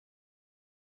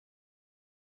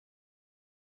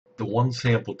The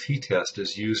one-sample t-test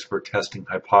is used for testing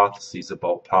hypotheses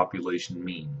about population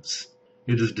means.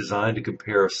 It is designed to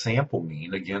compare a sample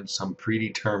mean against some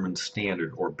predetermined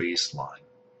standard or baseline.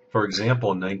 For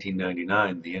example, in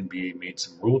 1999, the NBA made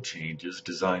some rule changes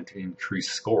designed to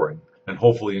increase scoring and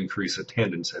hopefully increase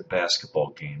attendance at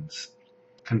basketball games.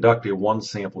 Conduct a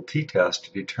one-sample t-test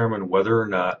to determine whether or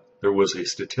not there was a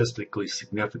statistically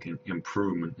significant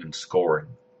improvement in scoring.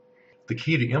 The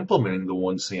key to implementing the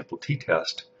one-sample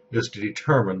t-test is to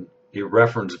determine a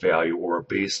reference value or a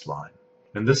baseline.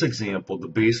 In this example, the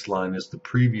baseline is the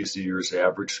previous year's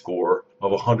average score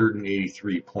of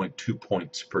 183.2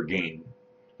 points per game.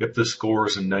 If the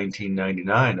scores in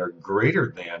 1999 are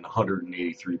greater than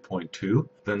 183.2,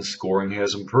 then scoring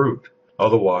has improved.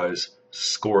 Otherwise,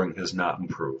 scoring has not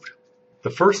improved.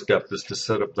 The first step is to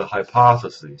set up the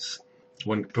hypotheses.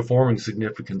 When performing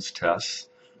significance tests,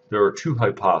 there are two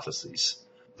hypotheses.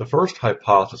 The first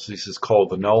hypothesis is called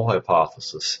the null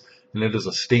hypothesis, and it is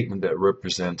a statement that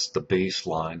represents the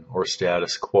baseline or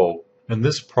status quo. In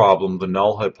this problem, the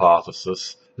null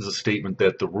hypothesis is a statement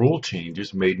that the rule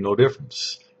changes made no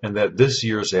difference, and that this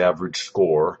year's average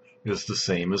score is the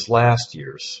same as last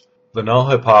year's. The null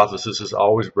hypothesis is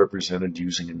always represented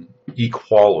using an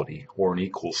equality or an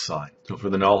equal sign. So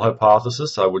for the null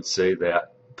hypothesis, I would say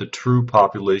that the true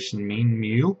population mean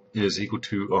mu is equal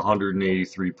to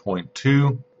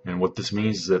 183.2, and what this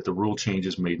means is that the rule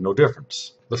changes made no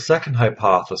difference. The second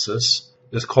hypothesis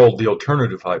is called the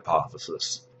alternative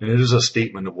hypothesis, and it is a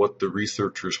statement of what the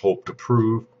researchers hope to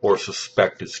prove or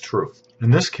suspect is true. In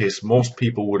this case, most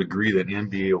people would agree that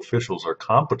NBA officials are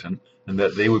competent and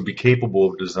that they would be capable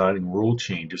of designing rule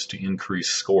changes to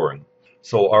increase scoring.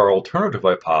 So our alternative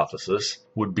hypothesis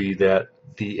would be that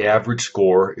the average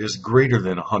score is greater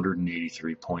than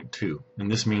 183.2,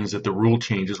 and this means that the rule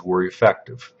changes were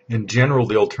effective. In general,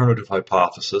 the alternative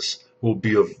hypothesis will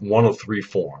be of one of three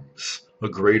forms: a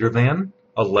greater than,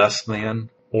 a less than,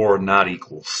 or not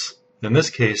equals. In this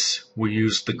case, we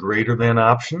use the greater than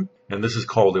option, and this is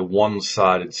called a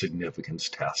one-sided significance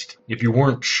test. If you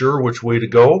weren't sure which way to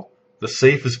go, the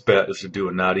safest bet is to do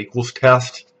a not equals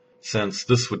test, since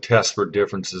this would test for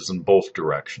differences in both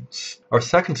directions. Our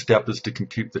second step is to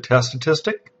compute the test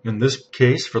statistic. In this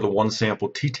case, for the one-sample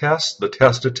t-test, the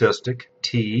test statistic,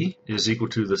 t, is equal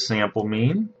to the sample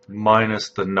mean minus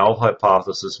the null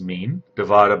hypothesis mean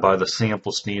divided by the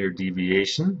sample standard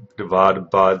deviation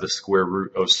divided by the square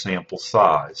root of sample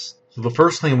size. So the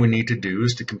first thing we need to do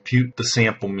is to compute the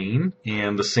sample mean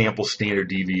and the sample standard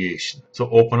deviation. So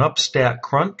open up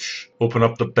StatCrunch, open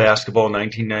up the basketball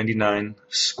 1999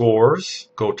 scores,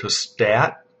 go to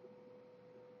Stat,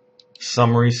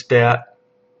 Summary Stat,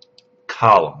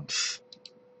 Columns.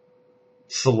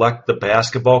 Select the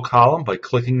basketball column by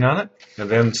clicking on it, and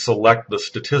then select the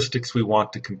statistics we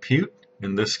want to compute.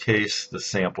 In this case, the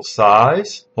sample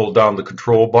size. Hold down the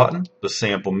control button, the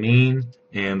sample mean,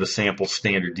 and the sample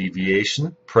standard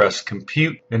deviation. Press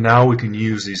compute, and now we can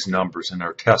use these numbers in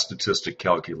our test statistic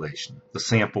calculation. The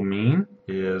sample mean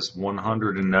is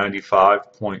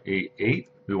 195.88.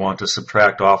 We want to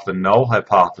subtract off the null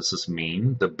hypothesis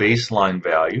mean, the baseline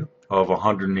value of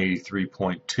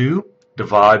 183.2,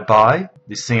 divide by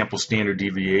the sample standard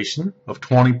deviation of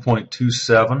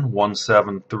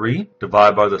 20.27173,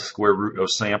 divide by the square root of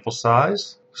sample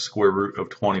size, square root of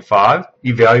 25.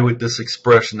 Evaluate this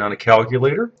expression on a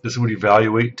calculator. This would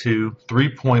evaluate to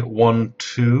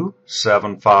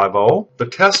 3.12750. The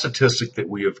test statistic that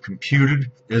we have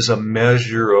computed is a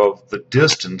measure of the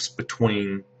distance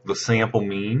between the sample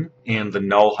mean and the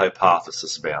null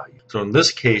hypothesis value. So in this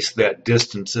case, that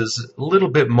distance is a little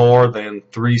bit more than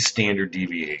 3 standard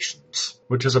deviations,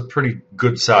 which is a pretty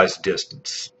good sized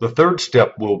distance. The third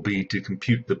step will be to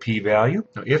compute the p-value.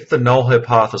 Now, if the null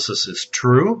hypothesis is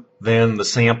true, then the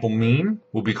sample mean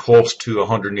will be close to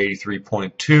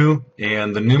 183.2,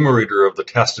 and the numerator of the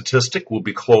test statistic will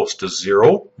be close to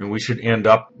 0, and we should end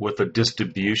up with a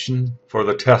distribution for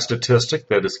the test statistic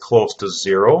that is close to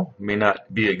 0. It may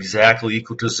not be exactly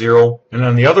equal to 0. And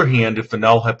on the other hand, if the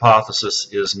null hypothesis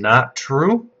is not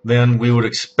true, then we would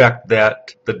expect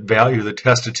that the value of the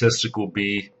test statistic will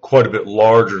be quite a bit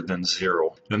larger than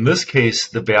 0. In this case,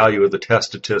 the value of the test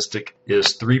statistic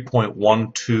is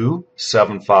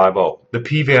 3.12750. The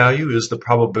p-value is the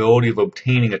probability of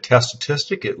obtaining a test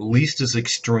statistic at least as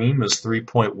extreme as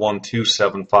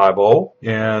 3.12750,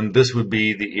 and this would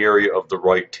be the area of the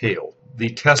right tail. The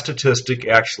test statistic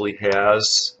actually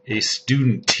has a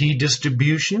student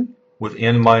t-distribution with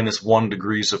n-1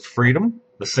 degrees of freedom.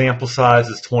 The sample size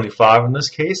is 25 in this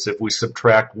case. If we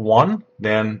subtract 1,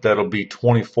 then that'll be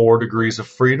 24 degrees of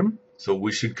freedom. So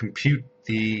we should compute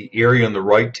the area in the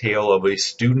right tail of a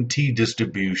student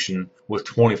t-distribution with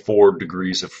 24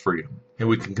 degrees of freedom. And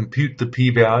we can compute the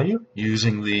p-value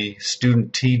using the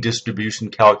student t-distribution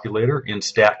calculator in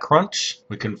StatCrunch.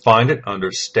 We can find it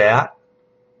under Stat,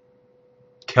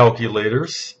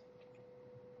 Calculators,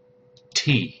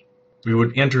 T. We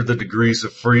would enter the degrees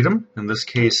of freedom, in this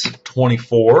case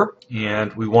 24,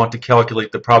 and we want to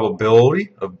calculate the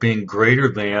probability of being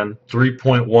greater than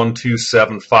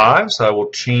 3.1275. So I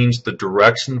will change the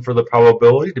direction for the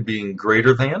probability to being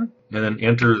greater than, and then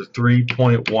enter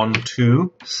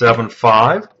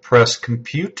 3.1275. Press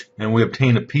compute, and we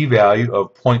obtain a p-value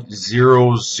of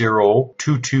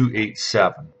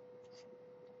 0.002287.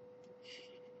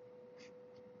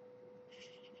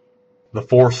 The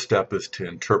fourth step is to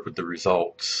interpret the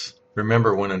results.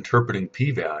 Remember, when interpreting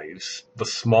p-values, the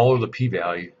smaller the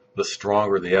p-value, the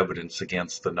stronger the evidence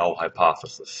against the null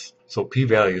hypothesis. So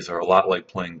p-values are a lot like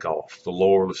playing golf. The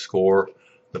lower the score,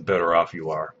 the better off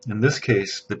you are. In this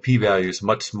case, the p-value is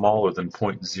much smaller than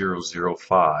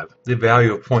 0.005. The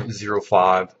value of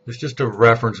 0.05 is just a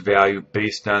reference value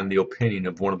based on the opinion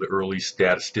of one of the early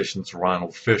statisticians,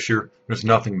 Ronald Fisher. There's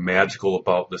nothing magical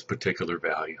about this particular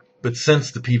value. But since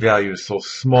the p-value is so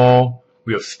small,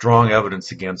 we have strong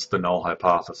evidence against the null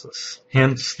hypothesis.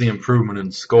 Hence, the improvement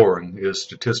in scoring is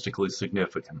statistically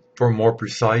significant. For a more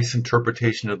precise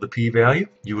interpretation of the p-value,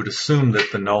 you would assume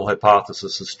that the null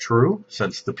hypothesis is true,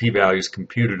 since the p-value is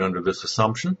computed under this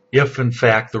assumption. If, in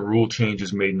fact, the rule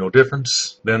changes made no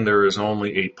difference, then there is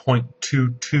only a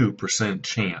 0.22%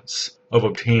 chance of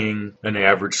obtaining an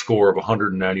average score of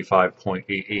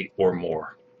 195.88 or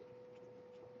more.